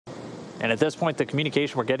And at this point, the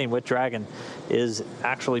communication we're getting with Dragon is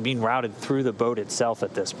actually being routed through the boat itself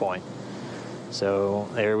at this point. So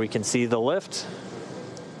there we can see the lift.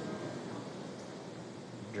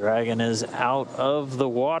 Dragon is out of the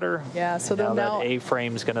water. Yeah, so now now that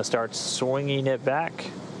A-frame's going to start swinging it back.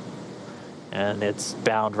 And it's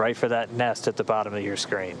bound right for that nest at the bottom of your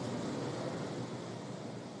screen.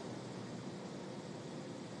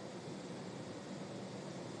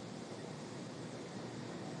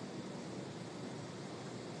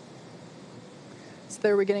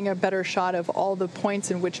 There we're getting a better shot of all the points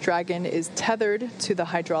in which Dragon is tethered to the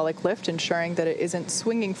hydraulic lift, ensuring that it isn't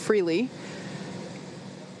swinging freely.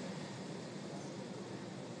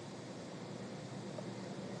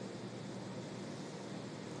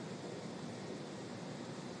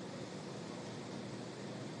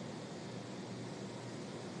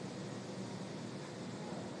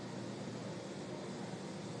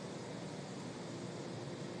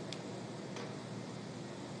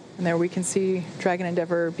 And there we can see Dragon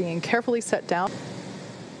Endeavour being carefully set down.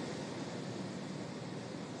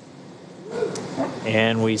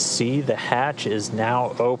 And we see the hatch is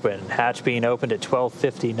now open. Hatch being opened at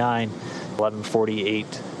 12:59,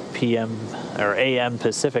 11:48 p.m. or a.m.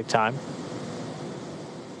 Pacific time.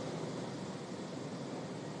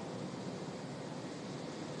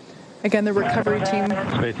 Again, the recovery team.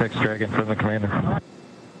 SpaceX Dragon from the commander.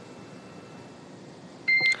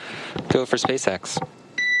 Go for SpaceX.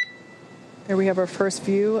 Here we have our first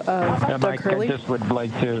view of Doug Mike, Hurley. I just would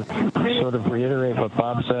like to sort of reiterate what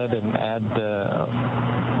Bob said and add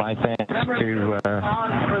my thanks to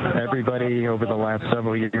everybody over the last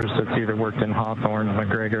several years that's either worked in Hawthorne,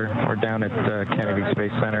 McGregor, or down at Kennedy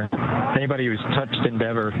Space Center. Anybody who's touched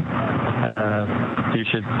Endeavour, you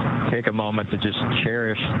should take a moment to just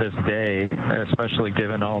cherish this day, especially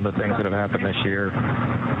given all the things that have happened this year.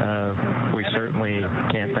 We certainly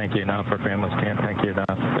can't thank you enough. Our families can't thank you enough.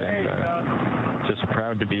 And, just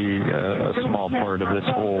proud to be a small part of this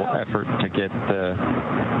whole effort to get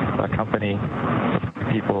a company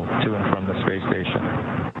people to and from the space station.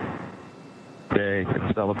 Today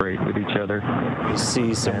and celebrate with each other. We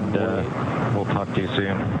see some, and we'll talk to you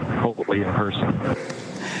soon, hopefully in person.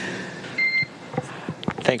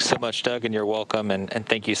 Thanks so much, Doug, and you're welcome. And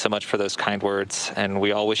thank you so much for those kind words. And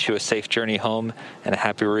we all wish you a safe journey home and a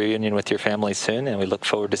happy reunion with your family soon. And we look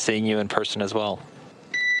forward to seeing you in person as well.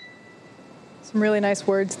 Some really nice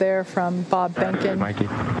words there from Bob Behnken. Mikey.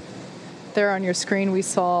 There on your screen, we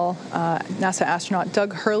saw NASA astronaut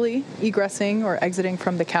Doug Hurley egressing or exiting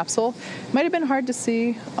from the capsule. Might have been hard to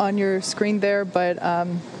see on your screen there, but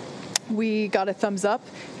we got a thumbs up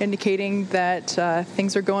indicating that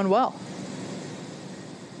things are going well.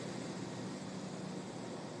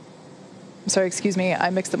 I'm sorry, excuse me, I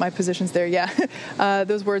mixed up my positions there. Yeah,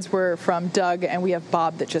 those words were from Doug, and we have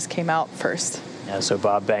Bob that just came out first. Yeah, so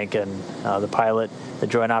Bob Behnken, the pilot, the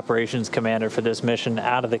Joint Operations Commander for this mission,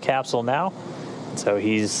 out of the capsule now. So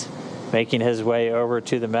he's making his way over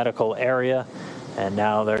to the medical area, and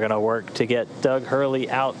now they're going to work to get Doug Hurley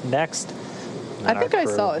out next. I think I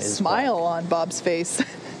saw a smile on Bob's face.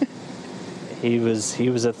 He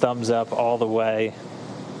was a thumbs up all the way.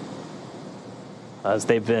 As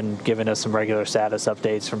they've been giving us some regular status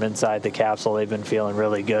updates from inside the capsule, they've been feeling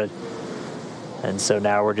really good. And so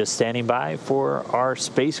now we're just standing by for our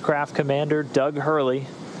spacecraft commander, Doug Hurley,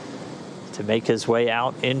 to make his way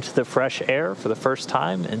out into the fresh air for the first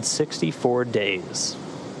time in 64 days.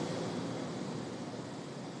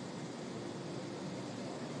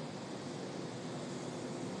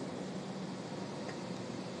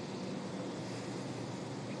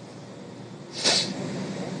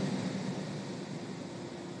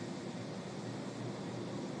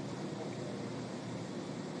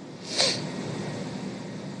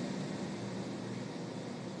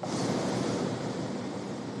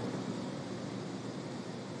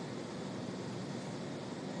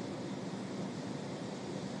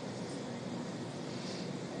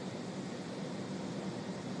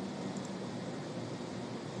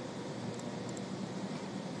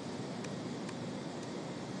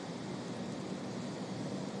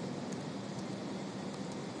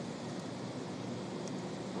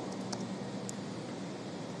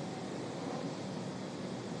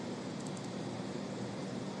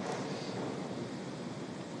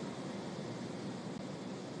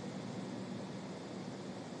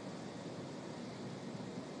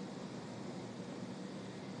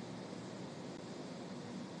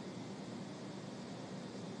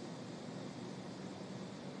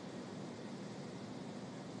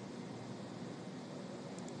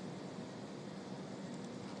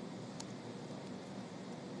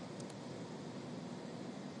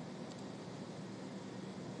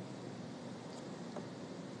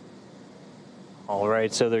 All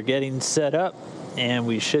right, so they're getting set up, and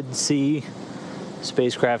we should see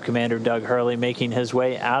Spacecraft Commander Doug Hurley making his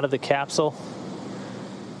way out of the capsule.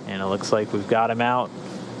 And it looks like we've got him out.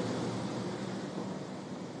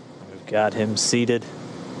 We've got him seated.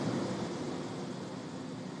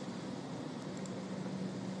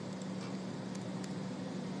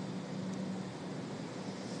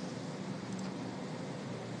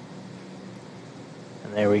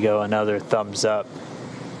 And there we go, another thumbs up.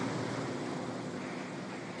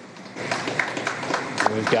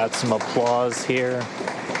 We've got some applause here.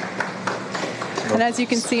 And as you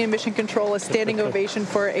can see in Mission Control, a standing ovation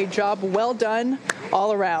for a job well done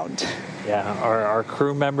all around. Yeah, our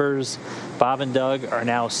crew members, Bob and Doug, are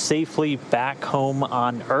now safely back home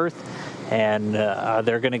on Earth, and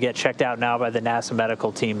they're going to get checked out now by the NASA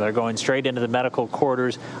medical team. They're going straight into the medical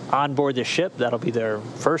quarters on board the ship. That'll be their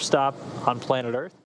first stop on planet Earth.